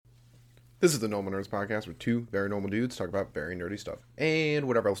This is the Normal Nerds Podcast where two very normal dudes talk about very nerdy stuff and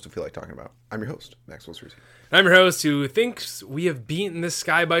whatever else to feel like talking about. I'm your host, Maxwell Cersei. I'm your host who thinks we have beaten this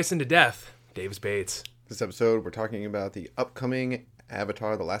sky bison to death, Davis Bates. This episode, we're talking about the upcoming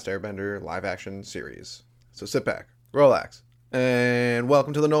Avatar: The Last Airbender live-action series. So sit back, relax, and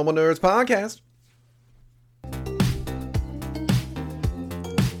welcome to the Normal Nerds Podcast.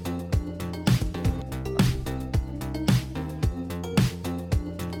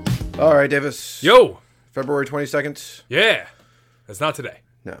 All right, Davis. Yo! February 22nd. Yeah. That's not today.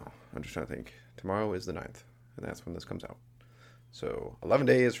 No, I'm just trying to think. Tomorrow is the 9th, and that's when this comes out. So, 11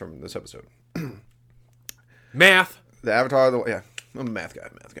 days from this episode. Math. The Avatar, yeah, I'm a math guy,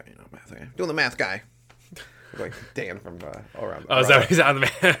 math guy. Doing the math guy. Like Dan from All Around. Oh, is that he's on the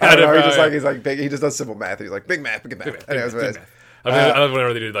math? I don't know, he's like big, he just does simple math. He's like, big math. Big math. I love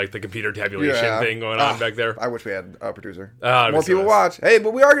whenever they do like the computer tabulation thing going on back there. I wish we had a producer. More people watch. Hey,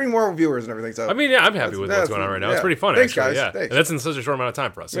 but we are getting more viewers and everything. So I mean, yeah, I'm happy with what's going on right now. Yeah. It's pretty fun, Thanks, actually. guys. Yeah, Thanks. and that's in such a short amount of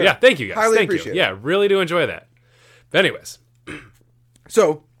time for us. So yeah, thank you guys. Highly thank appreciate you. it. Yeah, really do enjoy that. But anyways,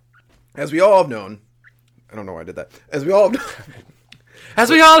 so as we all have known, I don't know why I did that. As we all have known,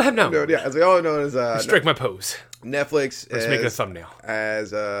 as we all have known, as we all have known, is strike my pose. Netflix Let's make it a thumbnail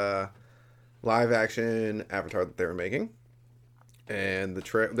as a live action Avatar that they were making. And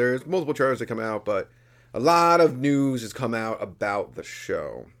there's multiple trailers that come out, but a lot of news has come out about the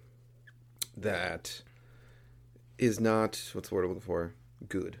show that is not, what's the word I'm looking for?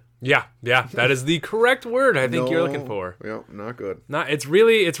 Good. Yeah, that is the correct word I think you're looking for. Yeah, not good. It's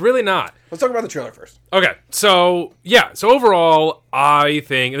really not. Let's talk about the trailer first. Okay, so overall, I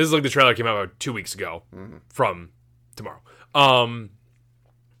think, and this is like the trailer came out about 2 weeks ago from tomorrow.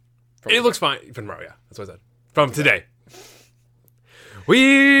 It looks fine. From tomorrow, yeah, that's what I said. From today.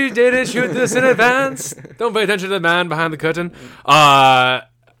 We didn't shoot this in advance. Don't pay attention to the man behind the curtain.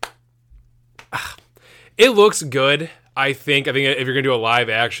 It looks good. I think if you're going to do a live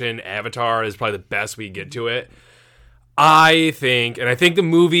action, Avatar is probably the best we get to it. I think the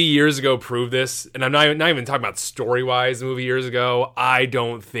movie years ago proved this, and I'm not even talking about story-wise, the movie years ago, I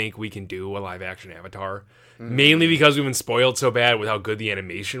don't think we can do a live action Avatar. Mainly because we've been spoiled so bad with how good the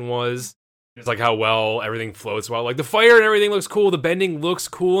animation was. It's like how well everything floats well. Like the fire and everything looks cool. The bending looks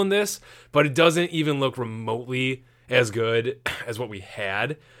cool in this, but it doesn't even look remotely as good as what we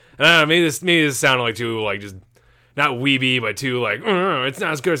had. And I don't know, maybe this sounded like too like just not weeby, but too like it's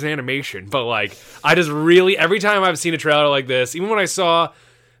not as good as an animation. But like I just really every time I've seen a trailer like this, even when I saw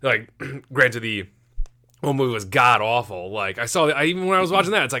like granted the whole movie was god awful. Like even when I was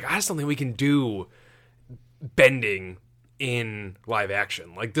watching that, it's like I just don't think we can do bending in live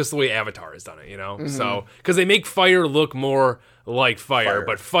action, like this is the way Avatar has done it, you know? So, because they make fire look more like fire,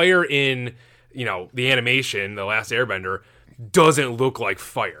 but fire in, the animation, The Last Airbender, doesn't look like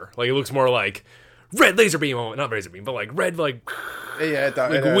fire. Like, it looks more like red laser beam, not laser beam, but like red, like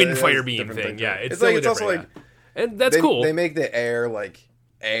wind fire beam thing. Yeah, it's like, it's also like, and that's cool. They make the air like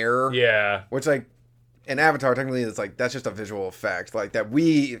air. Yeah. Which like, in Avatar, technically, it's like that's just a visual effect, like that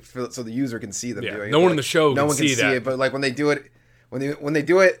so the user can see them doing it. No one in the show can see that. It, but like when they do it, when they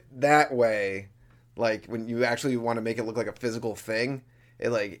do it that way, like when you actually want to make it look like a physical thing,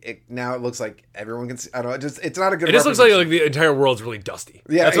 it now it looks like everyone can see. I don't know. It's not a good. It just looks like the entire world's really dusty.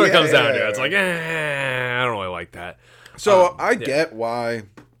 Yeah, that's what it comes down to. It's like I don't really like that. So I get why.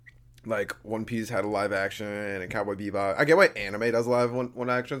 Like One Piece had a live action and Cowboy Bebop. I get why anime does live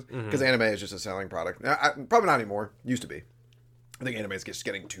one actions because anime is just a selling product. Now, probably not anymore. Used to be. I think anime is just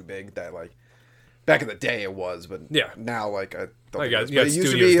getting too big. That like back in the day it was, but now like I don't. Think it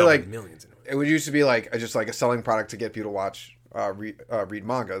used to be like millions. It used to be like just like a selling product to get people to watch read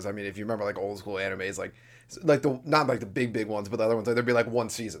mangas. I mean, if you remember like old school animes, like not like the big ones, but the other ones, like, there'd be like one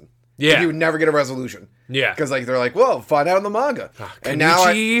season. Yeah, and you would never get a resolution. Yeah, because like they're like, well, find out in the manga. And now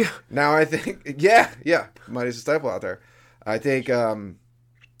I think, yeah, Mighty's a staple out there. I think, and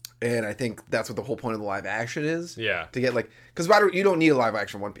I think that's what the whole point of the live action is. Yeah, to get like, because you don't need a live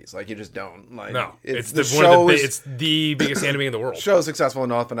action One Piece. Like you just don't. Like no, it's the biggest anime in the world. Show's successful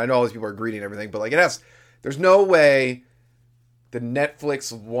enough, and I know all these people are greedy and everything, but like there's no way the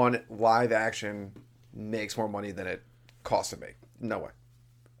Netflix one live action makes more money than it costs to make. No way.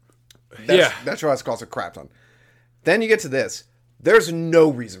 That show has cost a crap ton. Then you get to this. There's no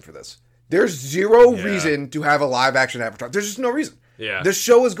reason for this. There's zero reason to have a live action Avatar. There's just no reason. Yeah. This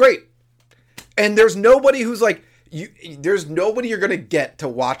show is great. And there's nobody who's like, there's nobody you're going to get to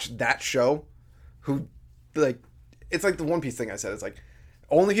watch that show who, like, it's like the One Piece thing I said. It's like,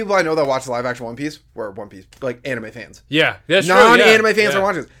 only people I know that watch the live action One Piece were One Piece, like anime fans. Yeah. That's non-anime fans are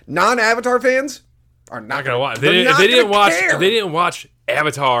watching this. Non-Avatar fans are not going to watch. If they didn't watch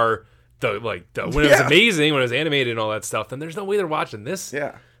Avatar when it was amazing, when it was animated and all that stuff, then there's no way they're watching this.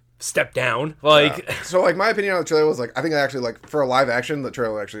 Yeah. Step down. Like, so like my opinion on the trailer was like, I think actually like for a live action, the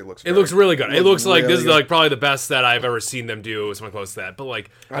trailer actually looks. It looks really good. It looks like really this is like probably the best that I've ever seen them do. Something close to that. But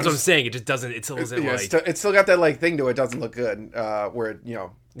like that's what I'm saying. It just doesn't. It still isn't like. It's still got that like thing to it. Doesn't look good. Where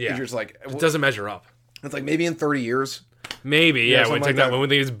you're just like it doesn't measure up. It's like maybe in 30 years. Maybe when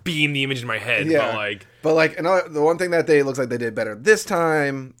they just beam the image in my head. Yeah. But like the one thing that looks like they did better this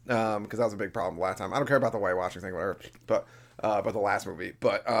time, because that was a big problem last time. I don't care about the whitewashing thing, whatever. But the last movie,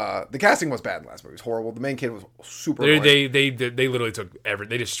 but the casting was bad in the last movie. It was horrible. The main kid was super. They literally took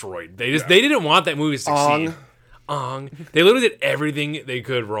they destroyed. They didn't want that movie to succeed. They literally did everything they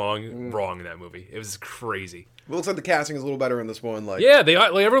could wrong in that movie. It was crazy. It looks like the casting is a little better in this one. Like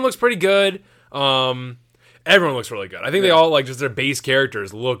everyone looks pretty good. Everyone looks really good. I think they all like just their base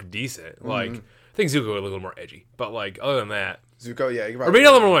characters look decent. Like I think Zuko would look a little more edgy, but like other than that. Zuko, yeah. Or maybe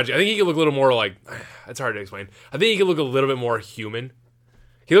not a little more edgy. I think he could look a little more like... It's hard to explain. I think he could look a little bit more human.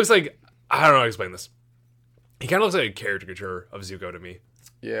 He looks like... I don't know how to explain this. He kind of looks like a caricature of Zuko to me.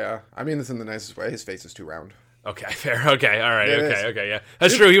 Yeah. I mean this in the nicest way. His face is too round. Okay, fair. Okay, all right. Okay, yeah.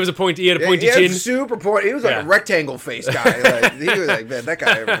 That's true. He was he had a pointy chin. Super pointy. He was like a rectangle face guy. Like, he was like, man, that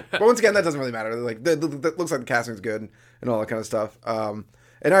guy... But once again, that doesn't really matter. Like, that looks like the casting's good and all that kind of stuff.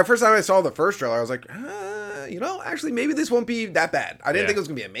 And the first time I saw the first trailer, I was like, actually, maybe this won't be that bad. I didn't think it was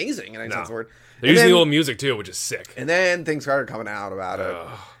going to be amazing in any sense of the word. They're using the old music, too, which is sick. And then things started coming out about it.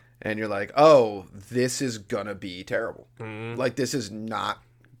 And you're like, oh, this is going to be terrible. Mm-hmm. Like, this is not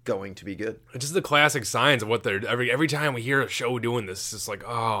going to be good. It's just the classic signs of what they're... Every time we hear a show doing this, it's just like,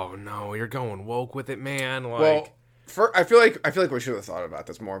 oh, no, you're going woke with it, man. Like... I feel like we should have thought about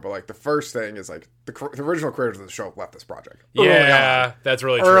this more, but like the first thing is like the original creators of the show left this project. Yeah, that's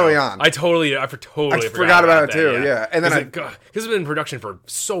really true. Early on, I totally forgot about it too. Yeah, and then this has been in production for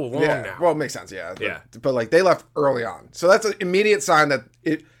so long now. Well, it makes sense. Yeah. But like they left early on, so that's an immediate sign that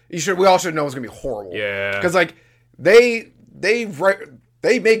we all should know it's gonna be horrible. Yeah, because like they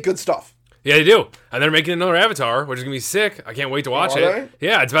make good stuff. Yeah, they do. And they're making another Avatar, which is going to be sick. I can't wait to watch it. They?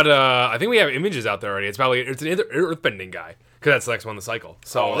 Yeah, it's about, I think we have images out there already. It's about, it's an earthbending guy. Because that's the next one in the cycle.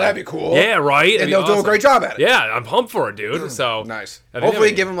 So that'd be cool. Yeah, right? And they'll do a great job at it. Yeah, I'm pumped for it, dude. So nice.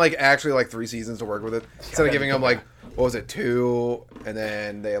 Hopefully give him, actually 3 seasons to work with it. Instead of giving him, what was it, 2, and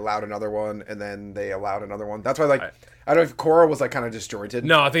then they allowed another one, and then they allowed another one. That's why, I don't know if Korra was, kind of disjointed.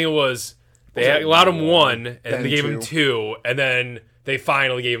 No, I think it was, they allowed him 1, and they gave him 2, and then they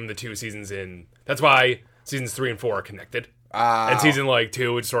finally gave him the 2 seasons in... That's why seasons 3 and 4 are connected. And season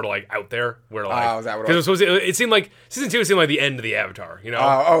 2 is sort of out there where is that what it was? It seemed like season 2 seemed like the end of the Avatar, you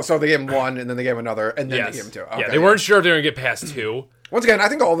know? So they gave him 1 and then they gave him another and then they gave him 2. Okay, yeah, they weren't sure if they were gonna get past 2. Once again, I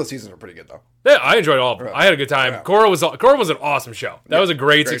think all the seasons were pretty good though. Yeah, I enjoyed all of them. I had a good time. Yeah. Korra was an awesome show. That was a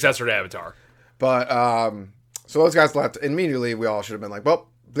great successor to Avatar. But so those guys left immediately. We all should have been like, well,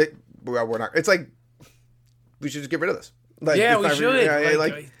 we're not. It's like we should just get rid of this. We should.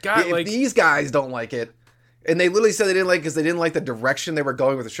 If these guys don't like it, and they literally said they didn't like it because they didn't like the direction they were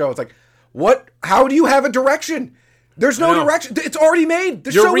going with the show. It's like, what? How do you have a direction? There's no direction. It's already made.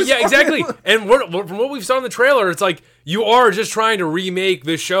 The show is exactly. And from what we've saw in the trailer, it's like you are just trying to remake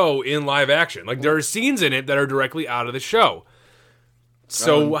the show in live action. Like there are scenes in it that are directly out of the show.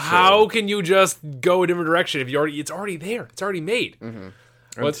 So how can you just go a different direction if it's already there? It's already made. Mm-hmm.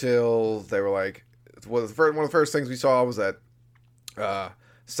 Until they were like. One of the first things we saw was that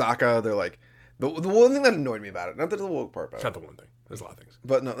Sokka, they're like the one thing that annoyed me about it, not the woke part, not the one thing. There's a lot of things,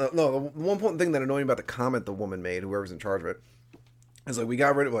 but no, the one point thing that annoyed me about the comment the woman made, whoever's in charge of it, is we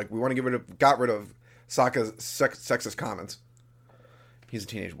got rid of Sokka's sexist comments. He's a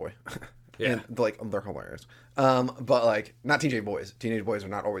teenage boy, and they're hilarious. But not teenage boys. Teenage boys are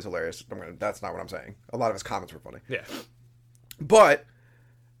not always hilarious. That's not what I'm saying. A lot of his comments were funny. Yeah, but.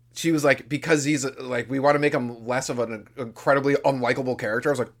 She was like, because he's we want to make him less of an incredibly unlikable character.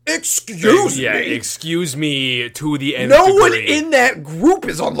 I was like, excuse me? Yeah, excuse me to the end. No one in that group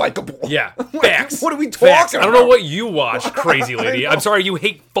is unlikable. Yeah, facts. What are we talking about? I don't know what you watch, crazy lady. I'm sorry you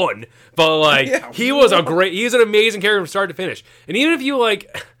hate fun, but he's an amazing character from start to finish. And even if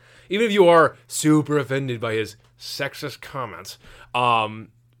you are super offended by his sexist comments,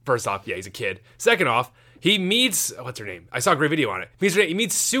 first off, yeah, he's a kid. Second off, he meets, what's her name? I saw a great video on it. He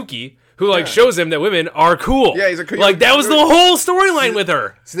meets Suki, who shows him that women are cool. Yeah, he's a cool. That was the whole storyline with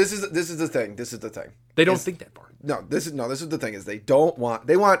her. So this is the thing. This is the thing. They don't think that far. No, this is the thing. Is they don't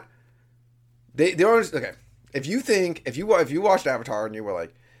okay. If you watched Avatar and you were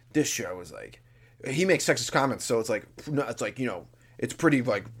like, this show is he makes sexist comments, so it's it's pretty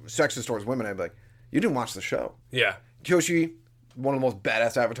sexist towards women. I'd be like, you didn't watch the show. Yeah, Kyoshi. one of the most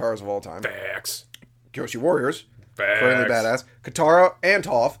badass avatars of all time. Facts. Kyoshi Warriors, Facts. fairly badass. Katara and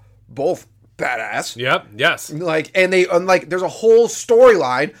Toph, both badass. Yep. Yes. Like, and they there's a whole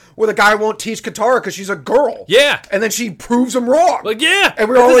storyline where the guy won't teach Katara because she's a girl. Yeah. And then she proves him wrong. Like, yeah. And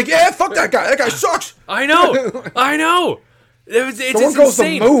we're all like, yeah, fuck that guy. That guy sucks. I know. I know. It's The one goes to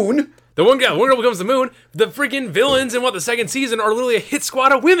the moon. The one girl becomes the moon. The freaking villains in the second season are literally a hit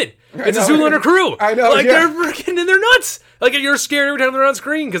squad of women. It's a Zoolander crew. I know. Like, they're freaking, and they're nuts. Like, you're scared every time they're on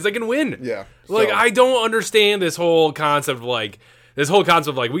screen because they can win. Yeah. Like, So- I don't understand this whole concept of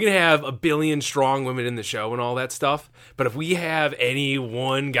we can have a billion strong women in the show and all that stuff, but if we have any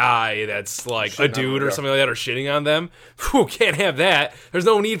one guy that's like a dude or something like that or shitting on them, can't have that. There's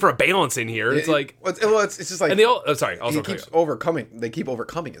no need for a balance in here. It's it's just like, and they all. Oh, sorry. Also, he keeps overcoming. They keep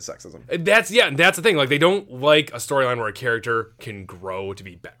overcoming his sexism. that's the thing. Like, they don't like a storyline where a character can grow to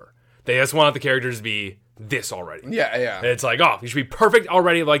be better. They just want the characters to be this already. Yeah, yeah. And it's like, oh, you should be perfect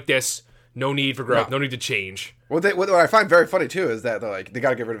already like this. No need for growth. No need to change. What I find very funny too is that they got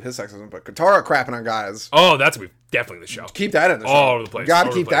to get rid of his sexism, but Katara crapping on guys. Oh, that's definitely the show. Keep that in the show. All over the place. Got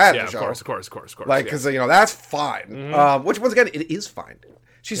to keep that in the show. Of course. Like, because that's fine. Which once again, it is fine.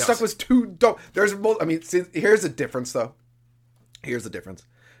 She's stuck with two. There's both. I mean, see, here's the difference though. Here's the difference.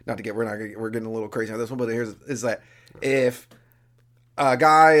 We're getting a little crazy on this one, but is that if a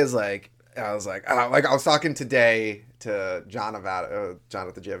guy is like, I was talking today to John at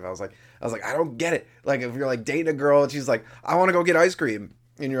the gym. I was like, I don't get it. Like, if you're like dating a girl and she's like, I want to go get ice cream,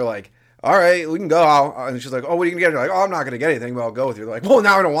 and you're like, all right, we can go. And she's like, oh, what are you gonna get? And you're like, oh, I'm not gonna get anything, but I'll go with you. They're like, well,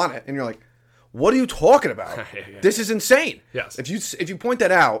 now I don't want it. And you're like, what are you talking about? Yeah. This is insane. Yes. If you point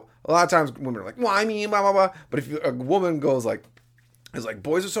that out, a lot of times women are like, well, I mean, blah blah blah. But if a woman goes like, it's like,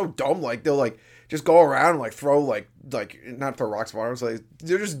 boys are so dumb. Like, they'll like just go around and like throw like not throw rocks at water. Like,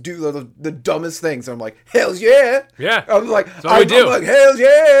 they just do the dumbest things. And I'm like, hells yeah. Yeah. I'm like, that's what we do. I'm like, hells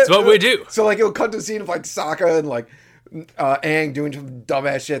yeah. That's what we do. So like, it'll cut to the scene of like Sokka and like Aang doing some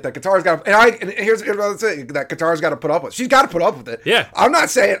dumbass shit that Katara's got. And here's what I'm saying, that Katara's got to put up with. She's got to put up with it. Yeah. I'm not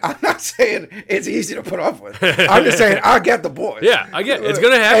saying it's easy to put up with. I'm just saying I get the boy. Yeah, I get it. It's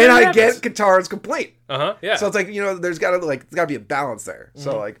gonna happen. And I get Katara's complaint. Yeah. So it's like, there's got to be a balance there.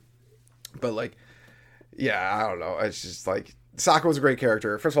 So like, but like, yeah, I don't know. It's just like, Sokka was a great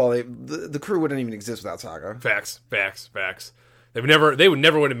character. First of all, the crew wouldn't even exist without Sokka. Facts. They would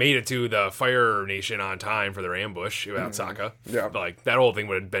never would have made it to the Fire Nation on time for their ambush without Sokka. Yeah. Like, that whole thing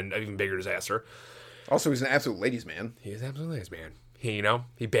would have been an even bigger disaster. Also, he's an absolute ladies' man. He is absolutely ladies' man.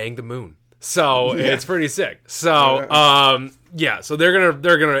 He banged the moon. So it's pretty sick. So so they're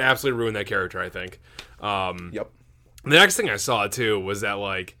gonna absolutely ruin that character, I think. Yep. The next thing I saw too was that,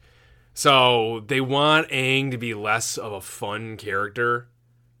 like, so they want Aang to be less of a fun character.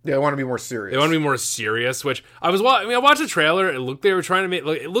 Yeah, they want to be more serious. They want to be more serious, which I watched the trailer. It looked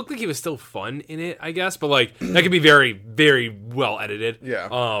it looked like he was still fun in it, I guess, but like that could be very, very well edited.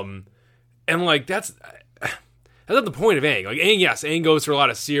 Yeah. And like that's not the point of Aang. Like, Aang goes through a lot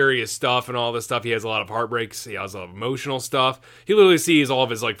of serious stuff and all this stuff. He has a lot of heartbreaks. He has a lot of emotional stuff. He literally sees all of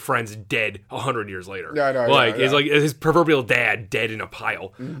his like friends dead 100 years later. Yeah, I know. Like, yeah. It's like his proverbial dad dead in a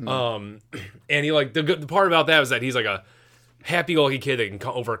pile. Mm-hmm. And he like the part about that was that he's like a happy-go-lucky kid that can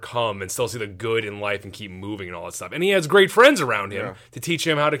overcome and still see the good in life and keep moving and all that stuff. And he has great friends around him to teach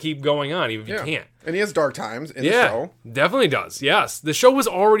him how to keep going on, even if he can't. And he has dark times in the show. Definitely does. Yes, the show was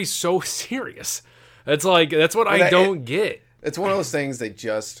already so serious. It's like, that's what I don't get. It's one of those things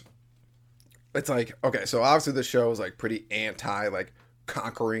it's like, okay, so obviously the show is like pretty anti like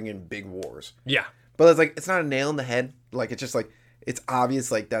conquering and big wars. Yeah. But it's like, it's not a nail in the head. Like, it's just like, it's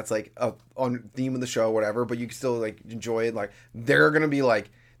obvious like that's like a on theme of the show, whatever, but you can still like enjoy it. Like, they're gonna be like,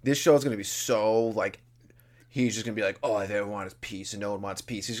 this show is gonna be so like, he's just gonna be like, oh, everyone wants peace and no one wants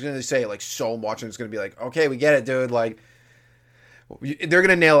peace. He's gonna say it like so much, and it's gonna be like, okay, we get it, dude. Like, they're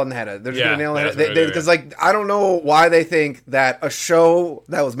gonna nail it on the head. They're just gonna nail it on the head. Because like, I don't know why they think that a show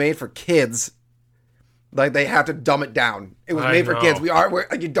that was made for kids, like, they have to dumb it down. It was made for kids. We're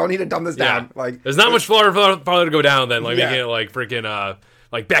like, you don't need to dumb this down. Like, there's not much farther to go down than like making it like freaking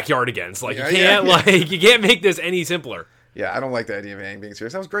like Backyard Against. Like, you can't make this any simpler. Yeah, I don't like the idea of Aang being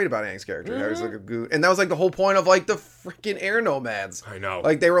serious. That was great about Aang's character. That was like a good, and that was like the whole point of like the freaking air nomads. I know.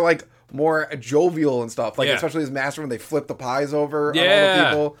 Like, they were like more jovial and stuff. Like, especially his master when they flipped the pies over on all the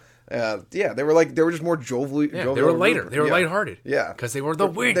people. They were just more jovial. Yeah, they were lighter. They were lighthearted. Yeah, because they were the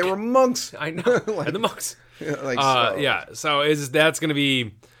weak. They were monks. I know. Like, and the monks. Yeah, so that's going to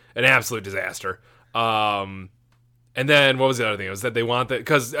be an absolute disaster. And then what was the other thing? It was that they want that,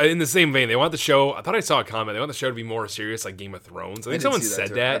 because in the same vein, they want the show. I thought I saw a comment. They want the show to be more serious, like Game of Thrones. I think someone said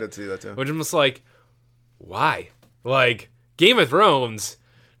that. I did see that too. Which I'm just like, why? Like, Game of Thrones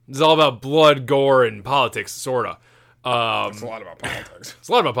is all about blood, gore, and politics, sorta. It's a lot about politics. It's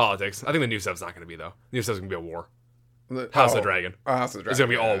a lot about politics. I think the new stuff's not going to be, though. The new stuff's going to be a war. House of the Dragon. House of the Dragon. It's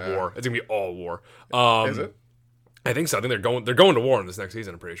going to be all war. It's going to be all war. Is it? I think so. I think they're going to war in this next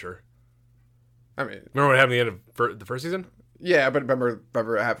season, I'm pretty sure. I mean... Remember what happened at the end of the first season? Yeah, but remember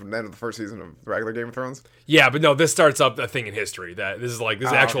it happened at the end of the first season of the regular Game of Thrones? Yeah, but no, this starts up a thing in history. That this is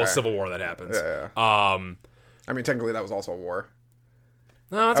actual civil war that happens. Yeah. I mean, technically, that was also a war.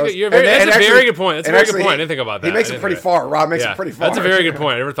 No, that's a very good point. That's a very good point. I didn't think about that. He makes it pretty far. Rob makes it pretty far. That's a very good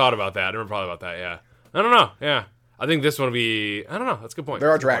point. I never thought about that. I never thought about that. Yeah. I don't know. Yeah. I think this one will be... I don't know. That's a good point.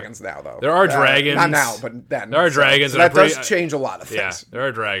 There are dragons now, though. There are dragons. Not now, but then. There are dragons. So that does change a lot of things. Yeah, there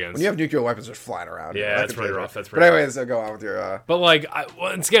are dragons. When you have nuclear weapons just flying around. Yeah, that's pretty rough. But anyways, go on with your... But, like,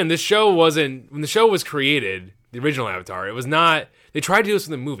 once again, this show wasn't... When the show was created, the original Avatar, it was not... They tried to do this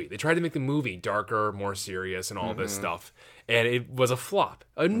with the movie. They tried to make the movie darker, more serious, and all this stuff. And it was a flop.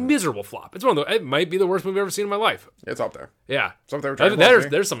 A miserable flop. It's one of the... It might be the worst movie I've ever seen in my life. It's up there. Yeah. It's up there.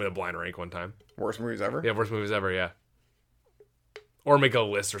 There's something to blind rank one time. Worst movies ever? Yeah, worst movies ever, yeah. Or make a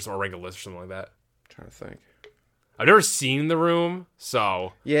list or something, or rank a list or something like that. I'm trying to think. I've never seen The Room,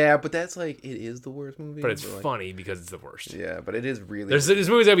 so... Yeah, but that's like... It is the worst movie. But it's funny because it's the worst. Yeah, but it is really... There's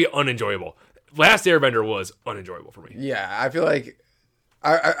movies that would be unenjoyable. Last Airbender was unenjoyable for me. Yeah, I feel like...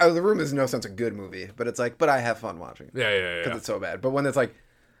 The Room is in no sense a good movie, but it's like... But I have fun watching it. Yeah. Because it's so bad. But when it's like...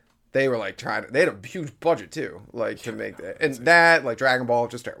 They were like trying to... They had a huge budget too. Like to make that. And that, like Dragon Ball,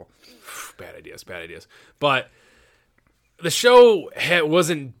 just terrible. Bad ideas. But... The show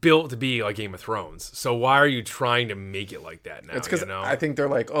wasn't built to be like Game of Thrones, so why are you trying to make it like that now? It's because I think they're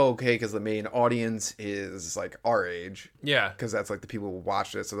like, oh, okay, because the main audience is like our age. Yeah. Because that's like the people who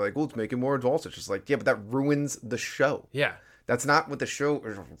watch it. So they're like, well, let's make it more adult. It's just like, yeah, but that ruins the show. Yeah. That's not what the show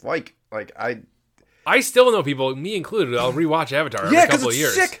is like. Like, I still know people, me included, I'll rewatch Avatar every couple of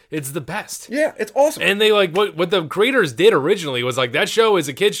years. Sick. It's the best. Yeah, it's awesome. And they like, what the creators did originally was like, that show is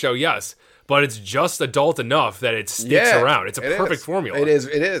a kid's show, yes. But it's just adult enough that it sticks around. It's a perfect formula. It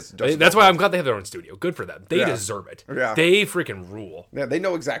is. That's why I'm glad they have their own studio. Good for them. They deserve it. Yeah. They freaking rule. Yeah, they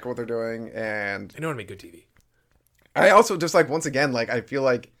know exactly what they're doing, and they know how to make good TV. I also just like, once again, like I feel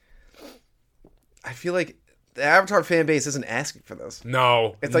like the Avatar fan base isn't asking for this.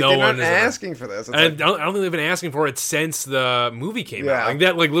 No, it's like they're not asking for this. And I don't think they've been asking for it since the movie came out. Like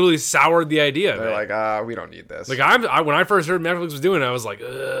that, like literally soured the idea. They're like, we don't need this. Like when I first heard Netflix was doing it, I was like,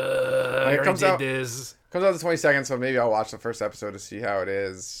 it comes out the 22nd, so maybe I'll watch the first episode to see how it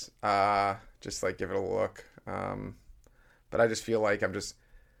is. Just like give it a look. But I just feel like I'm just.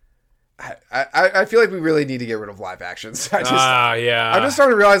 I feel like we really need to get rid of live actions. I'm just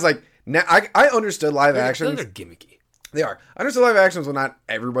starting to realize like. Now, I understood live actions. They're gimmicky. They are. I understood live actions when not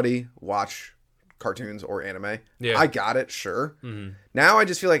everybody watch cartoons or anime. Yeah. I got it, sure. Mm-hmm. Now I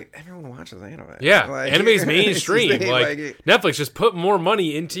just feel like everyone watches anime. Yeah, like, anime's mainstream. like Netflix, just put more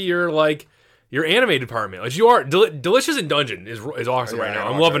money into your anime department. Like you are, Delicious in Dungeon is awesome right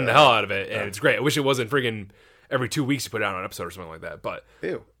now. I'm loving the hell out of it, and it's great. I wish it wasn't friggin' every 2 weeks you put out an episode or something like that. But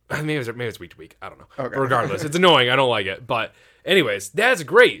ew. Maybe it's week to week. I don't know. Okay. But regardless, it's annoying. I don't like it. But anyways, that's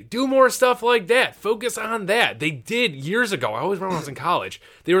great. Do more stuff like that. Focus on that. They did years ago. I always remember when I was in college.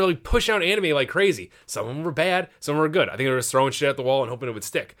 They were like pushing out anime like crazy. Some of them were bad. Some were good. I think they were just throwing shit at the wall and hoping it would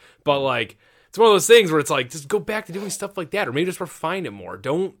stick. But like, it's one of those things where it's like, just go back to doing stuff like that, or maybe just refine it more.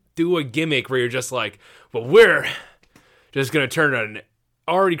 Don't do a gimmick where you're just like, well, we're just gonna turn an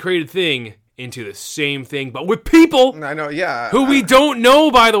already created thing into the same thing, but with people I know, who we don't know,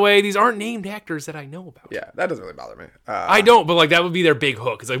 by the way. These aren't named actors that I know about. Yeah, that doesn't really bother me. I don't, but like that would be their big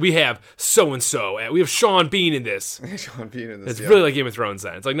hook. It's like, we have so-and-so, we have Sean Bean in this. Sean Bean in this. It's really like Game of Thrones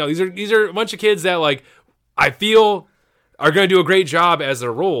then. It's like, no, these are a bunch of kids that like, I feel are going to do a great job as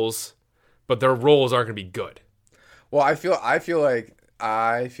their roles, but their roles aren't going to be good. Well, I feel like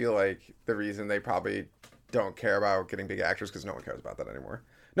the reason they probably don't care about getting big actors because no one cares about that anymore.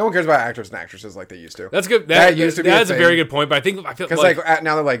 No one cares about actors and actresses like they used to. That's good. That's a very good point. But I feel because like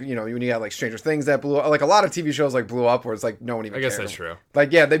now they're like, you know, when you got like Stranger Things that blew up, like a lot of TV shows like blew up where it's like no one even. I guess cared. that's true.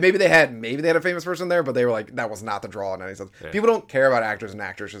 Like yeah, maybe they had a famous person there, but they were like that was not the draw in any sense. Yeah. People don't care about actors and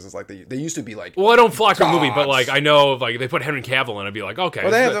actresses. It's like they used to be like. Well, I don't flock to the movie, but like I know if like they put Henry Cavill in, I'd be like, okay.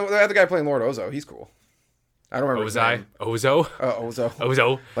 Well, they have the guy playing Lord Ozo. He's cool. I don't remember. Ozo?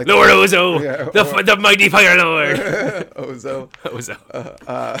 Ozo. Like Lord Ozo. Yeah, the mighty Fire Lord. Ozo.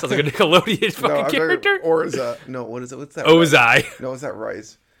 Sounds like a Nickelodeon fucking character. Orza. No, what is it? What's that? Ozai. No, is that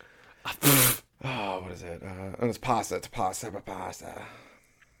rice? What is it? It's pasta. It's pasta.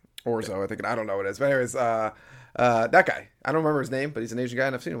 Orzo, I think. I don't know what it is. But anyways, that guy. I don't remember his name, but he's an Asian guy,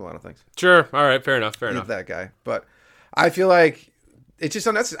 and I've seen him in a lot of things. Sure. All right. Fair enough. He's that guy. But I feel like it's just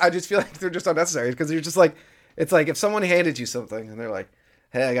unnecessary. I just feel like they're just unnecessary because you're just like, it's like if someone handed you something and they're like,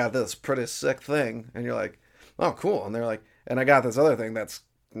 hey, I got this pretty sick thing. And you're like, oh, cool. And they're like, and I got this other thing that's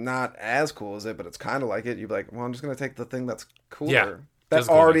not as cool as it, but it's kind of like it. You'd be like, well, I'm just going to take the thing that's cooler. Yeah. That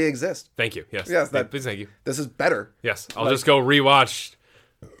already exists. Thank you. Yes. Yes. Please, thank you. This is better. Yes. I'll just go rewatch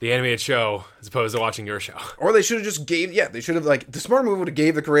the animated show as opposed to watching your show. Or they should have just they should have, like, the smart move would have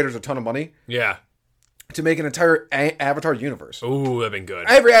gave the creators a ton of money. Yeah. To make an entire Avatar universe. Ooh, that'd been good.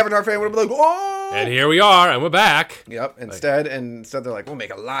 Every Avatar fan would have been like, oh! And here we are, and we're back. Yep. Instead they're like, we'll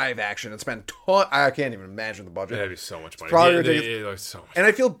make a live action and spend I can't even imagine the budget. That'd be so much money. Probably so much. And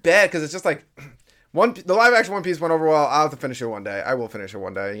I feel bad because it's just like, the live action One Piece went over well. I'll have to finish it one day. I will finish it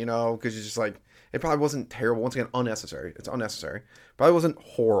one day, because it's just like, it probably wasn't terrible. Once again, unnecessary. It's unnecessary. Probably wasn't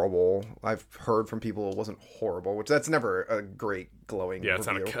horrible. I've heard from people it wasn't horrible, which that's never a great glowing review.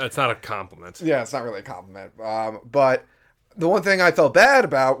 It's not a compliment. Yeah, it's not really a compliment. But the one thing I felt bad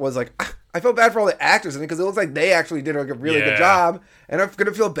about was like, I felt bad for all the actors in it because it looks like they actually did a really good job, and I'm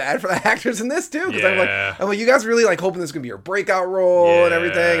gonna feel bad for the actors in this too because I'm like, you guys really like hoping this is gonna be your breakout role and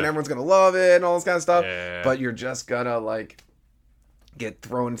everything, and everyone's gonna love it and all this kind of stuff. Yeah. But you're just gonna like get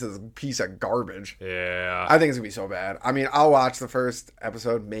thrown into this piece of garbage. Yeah. I think it's gonna be so bad. I mean, I'll watch the first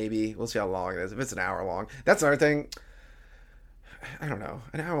episode, maybe. We'll see how long it is. If it's an hour long. That's another thing. I don't know.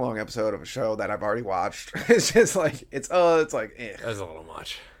 An hour long episode of a show that I've already watched. It's just like it's like eh. That's a little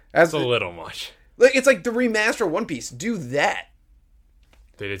much. That's a little much. Like it's like the remaster of One Piece. Do that.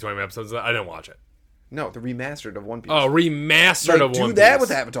 They did 20 episodes. I didn't watch it. No, the remastered of One Piece. Oh, remastered of One Piece. Do that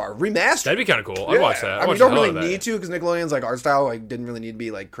with Avatar. Remastered. That'd be kind of cool. I'd watch that. I mean, you don't really need to because Nickelodeon's like art style like didn't really need to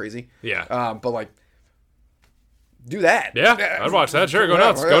be like crazy. Yeah. But like, do that. Yeah, I'd watch that. Sure, go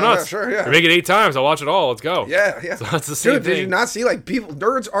nuts. Go nuts. Sure, yeah. Make it 8 times. I'll watch it all. Let's go. Yeah. So that's the same thing. Did you not see like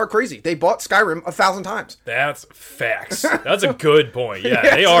nerds are crazy? They bought Skyrim 1,000 times. That's facts. That's a good point.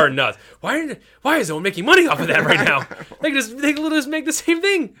 Yeah, they are nuts. Why is no one making money off of that right now? They could just make the same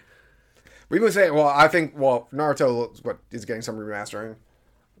thing. We've been saying, I think Naruto is getting some remastering.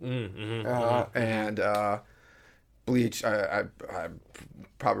 And Bleach, I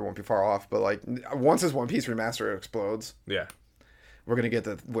probably won't be far off, but like once this One Piece remaster explodes, we're gonna get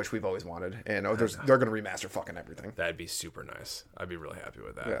the which we've always wanted, and they're gonna remaster fucking everything. That'd be super nice. I'd be really happy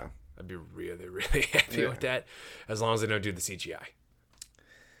with that. Yeah, I'd be really, really happy with that, as long as they don't do the CGI.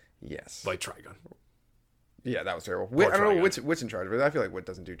 Yes, like Trigun. Yeah, that was terrible. I don't know what's in charge of it. I feel like Wit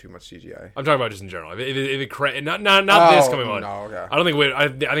doesn't do too much CGI. I'm talking about just in general. If it not this coming on. No, okay. I don't think Wit. I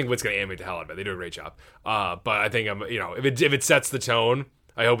think Wit's gonna animate the hell out of it. They do a great job. But I think if it sets the tone,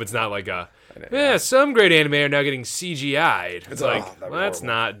 I hope it's not like some great anime are now getting CGI'd. It's like let's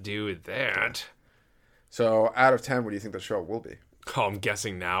not do that. So out of 10, what do you think the show will be? Oh, I'm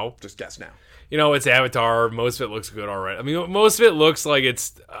guessing now. Just guess now. It's Avatar. Most of it looks good already. I mean, most of it looks like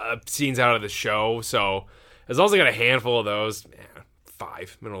it's scenes out of the show. So as long as I got a handful of those,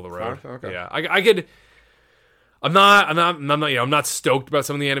 5, middle of the road. 5? Okay. Yeah, I could. I'm not stoked about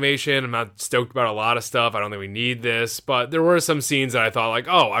some of the animation. I'm not stoked about a lot of stuff. I don't think we need this, but there were some scenes that I thought like,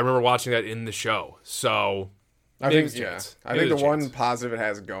 I remember watching that in the show. So I think the one positive it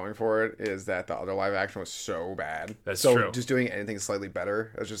has going for it is that the other live action was so bad. That's true. So just doing anything slightly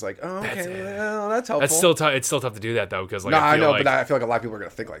better, it's just like, that's helpful. That's still tough. It's still tough to do that though, because like I know, but I feel like a lot of people are gonna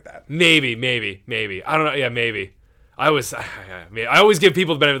think like that. Maybe. I don't know. Yeah, maybe. I always give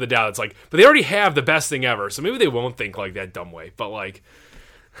people the benefit of the doubt. It's like, but they already have the best thing ever, so maybe they won't think like that dumb way. But like,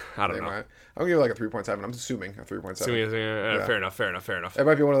 I don't know. Might. I'll give it like a 3.7. I'm assuming a 3.7. Fair enough. It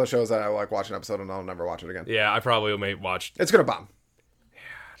might be one of those shows that I like watch an episode and I'll never watch it again. Yeah, I probably may watch. It's gonna bomb. Yeah,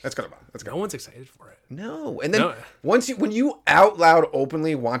 it's gonna bomb. No one's excited for it. No, and then when you out loud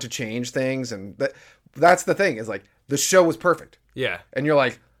openly want to change things, and that's the thing is like the show was perfect. Yeah, and you're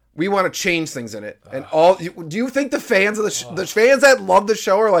like, we want to change things in it, and do you think the fans of the fans that love the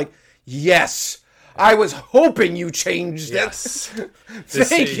show are like, yes, I was hoping you changed it.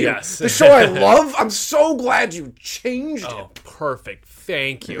 Thank you. Yes. The show I love. I'm so glad you changed it. Oh, perfect.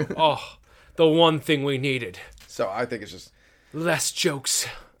 Thank you. The one thing we needed. So I think it's just less jokes.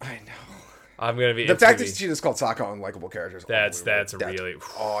 I know. I'm gonna be the fact that she just called Sokka unlikable characters. That's really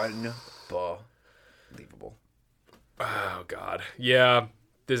unbelievable. Oh God, yeah.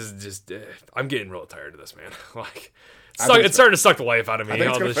 This is just. I'm getting real tired of this, man. Like. It's starting to suck the life out of me.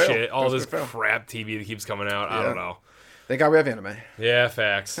 All this shit, all this crap TV that keeps coming out. I don't know. Thank God we have anime. Yeah,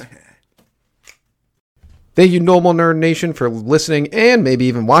 facts. Thank you, Normal Nerd Nation, for listening and maybe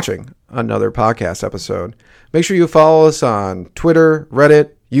even watching another podcast episode. Make sure you follow us on Twitter,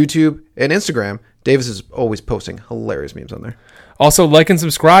 Reddit, YouTube, and Instagram. Davis is always posting hilarious memes on there. Also, like and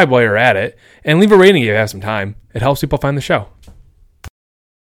subscribe while you're at it, and leave a rating if you have some time. It helps people find the show.